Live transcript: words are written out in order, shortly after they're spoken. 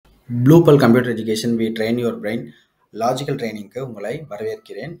Blue Pearl Computer Education, we train your brain. Logical ட்ரைனிங்க்கு உங்களை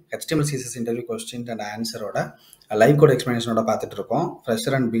வரவேற்கிறேன். HTML CSS interview question and ஆன்சரோட live code எக்ஸ்பிளனேஷனோட பார்த்துட்டு இருக்கோம்.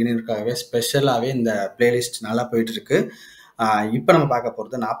 Fresher and பிகினருக்காகவே ஸ்பெஷலாகவே இந்த playlist நல்லா போயிட்டு இருக்கு. இப்போ நம்ம பார்க்க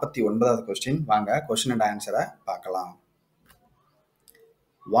போகிறது 49வது கொஸ்டின். வாங்க கொஸ்டின் அண்ட் ஆன்சரை பார்க்கலாம்.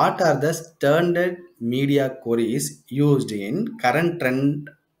 What are the standard media queries used in current trend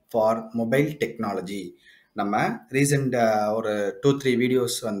for mobile technology? நம்ம ரீசெண்ட் ஒரு 2-3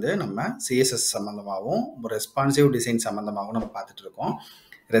 வீடியோஸ் வந்து நம்ம சிஎஸ்எஸ் சம்மந்தமாகவும் ரெஸ்பான்சிவ் டிசைன் சம்மந்தமாகவும் நம்ம பார்த்துட்டு இருக்கோம்.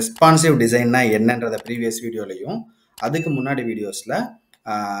 ரெஸ்பான்சிவ் டிசைன்னா என்னன்றத ப்ரீவியஸ் வீடியோலையும் அதுக்கு முன்னாடி வீடியோஸில்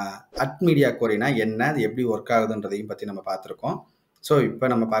அட் மீடியா கோரினா என்ன, அது எப்படி ஒர்க் ஆகுதுன்றதையும் பற்றி நம்ம பார்த்துருக்கோம். ஸோ இப்போ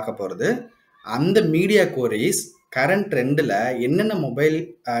நம்ம பார்க்க போகிறது அந்த மீடியா கோரிஸ் கரண்ட் ட்ரெண்டில் என்னென்ன மொபைல்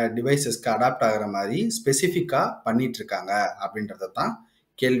டிவைசஸ்க்கு அடாப்ட் ஆகிற மாதிரி ஸ்பெசிஃபிக்காக பண்ணிகிட்ருக்காங்க அப்படின்றத தான்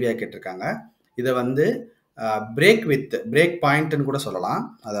கேள்வியாக கேட்டிருக்காங்க. இதை வந்து பிரேக் பாயிண்ட்னு கூட சொல்லலாம்.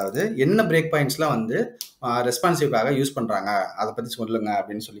 அதாவது என்ன பிரேக் பாயிண்ட்ஸ்லாம் வந்து ரெஸ்பான்சிவ்காக யூஸ் பண்ணுறாங்க அதை பற்றி சொல்லுங்க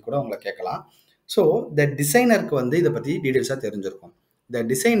அப்படின்னு சொல்லி கூட உங்களை கேட்கலாம். ஸோ த டிசைனருக்கு வந்து இதை பற்றி டீட்டெயில்ஸாக தெரிஞ்சிருக்கும். த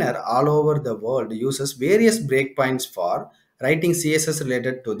designer all over the world uses various break points for writing CSS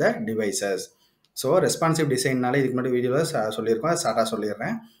related to the devices. So responsive டிசைன்னால இதுக்கு முன்னாடி வீடியோவில் சொல்லியிருக்கோம், ஸ்டார்ட்டாக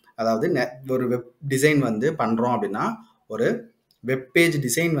சொல்லிடுறேன். அதாவது ஒரு வெப் டிசைன் வந்து பண்ணுறோம் அப்படின்னா ஒரு வெப்பேஜ்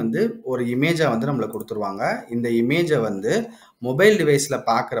டிசைன் வந்து ஒரு இமேஜாக வந்து நம்மளை கொடுத்துருவாங்க. இந்த இமேஜை வந்து மொபைல் டிவைஸில்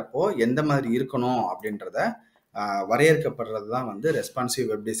பார்க்குறப்போ எந்த மாதிரி இருக்கணும் அப்படின்றத வரையறுக்கப்படுறது தான் வந்து ரெஸ்பான்சிவ்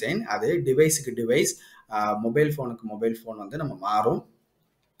வெப் டிசைன். அது டிவைஸுக்கு டிவைஸ், மொபைல் ஃபோனுக்கு மொபைல் ஃபோன் வந்து நம்ம மாறும்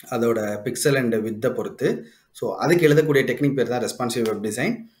அதோட பிக்சல் அண்ட் வித்தை பொறுத்து. ஸோ அதுக்கு எழுதக்கூடிய டெக்னிக் பேர் தான் ரெஸ்பான்சிவ் வெப்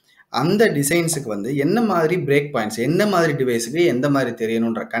டிசைன். அந்த டிசைன்ஸுக்கு வந்து என்ன மாதிரி பிரேக் பாயிண்ட்ஸ், எந்த மாதிரி டிவைஸுக்கு எந்த மாதிரி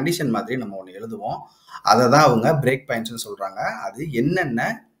தெரியணுன்ற கண்டிஷன் மாதிரி நம்ம ஒன்று எழுதுவோம். அதை தான் அவங்க பிரேக் பாயிண்ட்ஸ்னு சொல்கிறாங்க. அது என்னென்ன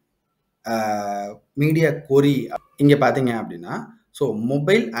மீடியா கொரி இங்கே பார்த்தீங்க அப்படின்னா, so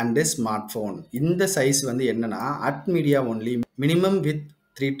mobile and smart phone இந்த சைஸ் வந்து என்னென்னா at media only minimum with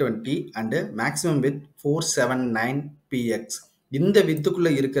 320 and maximum with 479 px. இந்த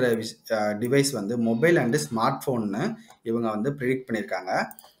வித்துக்குள்ளே இருக்கிற டிவைஸ் வந்து மொபைல் அண்டு ஸ்மார்ட் ஃபோன்னு இவங்க வந்து ப்ரிடிக்ட் பண்ணியிருக்காங்க.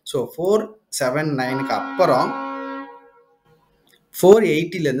 ஸோ 479க்கு அப்புறம்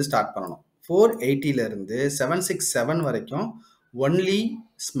 480லேருந்து ஸ்டார்ட் பண்ணணும். 480லேருந்து 767 வரைக்கும் ஒன்லி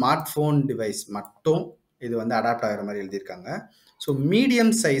ஸ்மார்ட் ஃபோன் டிவைஸ் மட்டும் இது வந்து அடாப்ட் ஆகிற மாதிரி எழுதியிருக்காங்க. So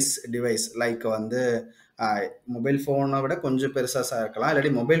medium size device like வந்து மொபைல் ஃபோனை விட கொஞ்சம் பெருசாக இருக்கலாம்,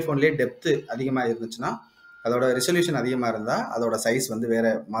 இல்லாட்டி மொபைல் ஃபோன்லேயே டெப்த்து அதிகமாக இருந்துச்சுன்னா, அதோட ரெசல்யூஷன் அதிகமாக இருந்தால் அதோட சைஸ் வந்து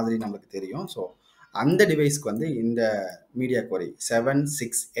வேறு மாதிரி நம்மளுக்கு தெரியும். ஸோ அந்த டிவைஸ்க்கு வந்து இந்த மீடியா கொரி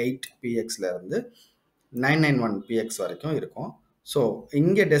 768 pxலேருந்து 991 px வரைக்கும் இருக்கும். ஸோ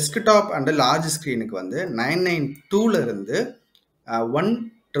இங்கே டெஸ்க்டாப் அண்ட் லார்ஜ் ஸ்க்ரீனுக்கு வந்து 992லேருந்து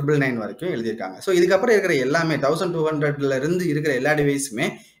 1999 வரைக்கும் எழுதியிருக்காங்க. ஸோ இதுக்கப்புறம் இருக்கிற எல்லாமே 1200லேருந்து இருக்கிற எல்லா டிவைஸுமே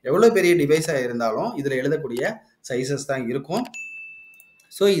எவ்வளோ பெரிய டிவைஸாக இருந்தாலும் இதில் எழுதக்கூடிய சைஸஸ் தான் இருக்கும்.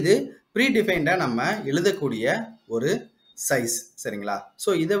 ஸோ இது ப்ரீ டிஃபைன்டாக நம்ம எழுதக்கூடிய ஒரு சைஸ், சரிங்களா? ஸோ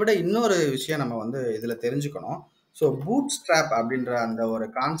இதை விட இன்னொரு விஷயம் நம்ம வந்து இதில் தெரிஞ்சுக்கணும். ஸோ பூட் ஸ்ட்ராப் அப்படின்ற அந்த ஒரு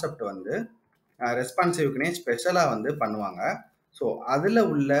கான்செப்ட் வந்து ரெஸ்பான்சிவ்க்குனே ஸ்பெஷலாக வந்து பண்ணுவாங்க. ஸோ அதில்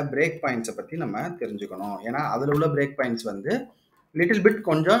உள்ள பிரேக் பாயிண்ட்ஸை பற்றி நம்ம தெரிஞ்சுக்கணும். ஏன்னா அதில் உள்ள பிரேக் பாயிண்ட்ஸ் வந்து லிட்டில் பிட்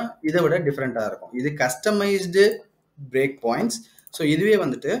கொஞ்சம் இதை விட டிஃப்ரெண்ட்டாக இருக்கும். இது கஸ்டமைஸ்டு பிரேக் பாயிண்ட்ஸ். ஸோ இதுவே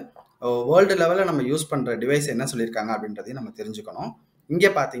வந்துட்டு வேர்ல்டு லெவலில் நம்ம யூஸ் பண்ணுற டிவைஸ் என்ன சொல்லியிருக்காங்க அப்படின்றதையும் நம்ம தெரிஞ்சுக்கணும்.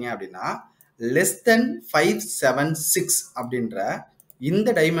 இங்கே பார்த்தீங்க அப்படின்னா லெஸ் தென் 576 அப்படின்ற இந்த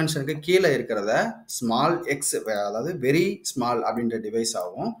டைமென்ஷனுக்கு கீழே இருக்கிறத ஸ்மால் எக்ஸ், அதாவது வெரி ஸ்மால் அப்படின்ற டிவைஸ்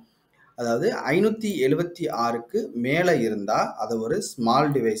ஆகும். அதாவது 576க்கு மேலே இருந்தால் அது ஒரு ஸ்மால்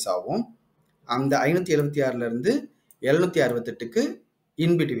டிவைஸ் ஆகும். அந்த 576லேருந்து 768க்கு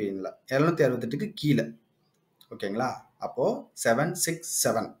இன்பிட்வீனில், 768க்கு கீழே, ஓகேங்களா? அப்போது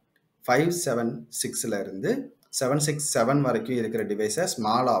 767 576லேருந்து 767 வரைக்கும் இருக்கிற டிவைஸை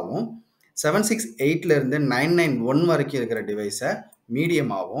ஸ்மாலாகவும், 768லேருந்து 991 வரைக்கும் இருக்கிற டிவைஸை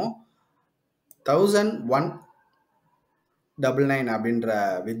மீடியமாகவும், 1199 அப்படின்ற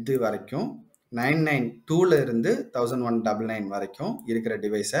வித்து வரைக்கும், 992லேருந்து 1199 வரைக்கும் இருக்கிற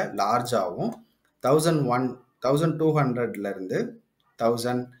டிவைஸை லார்ஜாகவும், 1200லேருந்து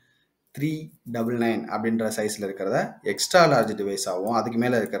 1399 அப்படின்ற சைஸில் இருக்கிறத எக்ஸ்ட்ரா லார்ஜ் டிவைஸாகவும், அதுக்கு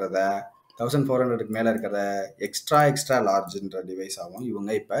மேலே இருக்கிறத 1400க்கு மேலே இருக்கிற எக்ஸ்ட்ரா லார்ஜ்ன்ற டிவைஸாகவும் இவங்க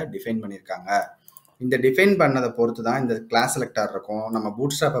இப்போ டிஃபைன் பண்ணியிருக்காங்க. இந்த டிஃபைன் பண்ணதை பொறுத்து தான் இந்த கிளாஸ் செலக்டர் இருக்கும். நம்ம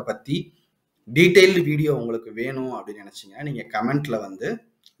பூட் ஸ்ட்ராப்பை பற்றி டீட்டெயில்டு வீடியோ உங்களுக்கு வேணும் அப்படின்னு நினச்சிங்கன்னா நீங்கள் கமெண்ட்டில் வந்து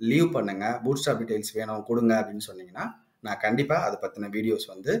லீவ் பண்ணுங்கள். பூட் ஸ்ட்ராப் டீட்டெயில்ஸ் வேணும் கொடுங்க அப்படின்னு சொன்னீங்கன்னா நான் கண்டிப்பாக அதை பற்றின வீடியோஸ்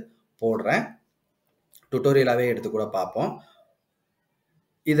வந்து போடுறேன். டுட்டோரியலாகவே எடுத்து கூட பார்ப்போம்.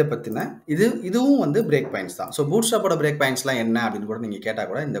 இதை பற்றின இதுவும் வந்து பிரேக் பாயிண்ட்ஸ் தான். ஸோ பூட்ஸ்ட்ராப்போட பிரேக் பாயிண்ட்ஸ்லாம் என்ன அப்படின்னு கூட நீங்கள் கேட்டால்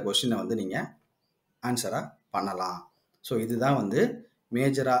கூட இந்த கொஸ்டினை வந்து நீங்கள் ஆன்சராக பண்ணலாம். ஸோ இதுதான் வந்து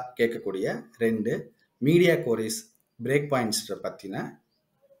மேஜராக கேட்கக்கூடிய 2 மீடியா கோரிஸ் பிரேக் பாயிண்ட்ஸ் பற்றின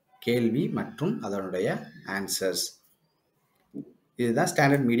கேள்வி மற்றும் அதனுடைய ஆன்சர்ஸ். இதுதான்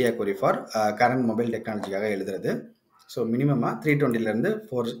ஸ்டாண்டர்ட் மீடியா கோரி ஃபார் கரண்ட் மொபைல் டெக்னாலஜிக்காக எழுதுறது. ஸோ மினிமமாக 320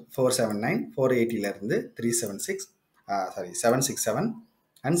 479, 480 376 767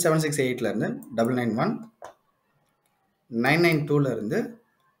 அண்ட் 768 991, 992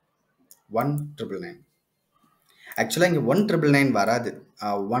 1999. ஆக்சுவலாக இங்கே 1999 வராது,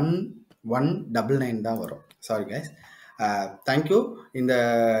 1199 தான் வரும். Sorry guys. தேங்க்யூ. இந்த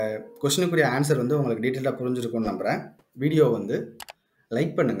கொஸ்டினுக்குரிய ஆன்சர் வந்து உங்களுக்கு டீட்டெயிலாக புரிஞ்சிருக்கும்னு நம்புகிறேன். வீடியோ வந்து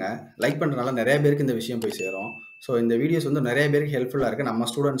லைக் பண்ணுங்கள். லைக் பண்ணுறதுனால நிறைய பேருக்கு இந்த விஷயம் போய் சேரும். ஸோ இந்த வீடியோஸ் வந்து நிறைய பேருக்கு ஹெல்ப்ஃபுல்லாக இருக்குது. நம்ம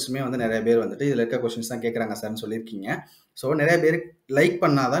ஸ்டூடெண்ட்ஸுமே வந்து நிறைய பேர் வந்துட்டு இதில் இருக்க கொஸ்டின்ஸ் தான் கேட்குறாங்க சார்னு சொல்லியிருக்கீங்க. ஸோ நிறைய பேருக்கு லைக்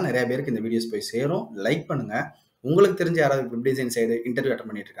பண்ணால் தான் நிறைய பேருக்கு இந்த வீடியோஸ் போய் சேரும். லைக் பண்ணுங்கள். உங்களுக்கு தெரிஞ்ச யாராவது web design side interview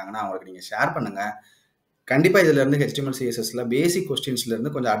attend பண்ணிட்டு இருக்காங்கன்னா அவங்களுக்கு நீங்கள் ஷேர் பண்ணுங்கள். கண்டிப்பாக இதிலேருந்து HTML CSSல பேசிக்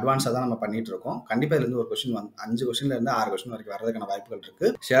கொஸ்டின்ஸ்லேருந்து கொஞ்சம் அட்வான்ஸாக தான் நம்ம பண்ணிட்டு இருக்கோம். கண்டிப்பாக இதுலேருந்து ஒரு கொஸ்டின் 5 கொஸ்டின்லேருந்து 6 கொஸ்டின் வரைக்கும் வரதுக்கான வாய்ப்புகள் இருக்குது.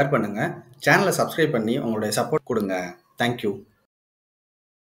 ஷேர் பண்ணுங்கள். சேனலை சப்ஸ்கிரைப் பண்ணி உங்களுடைய சப்போர்ட் கொடுங்க. தேங்க்யூ.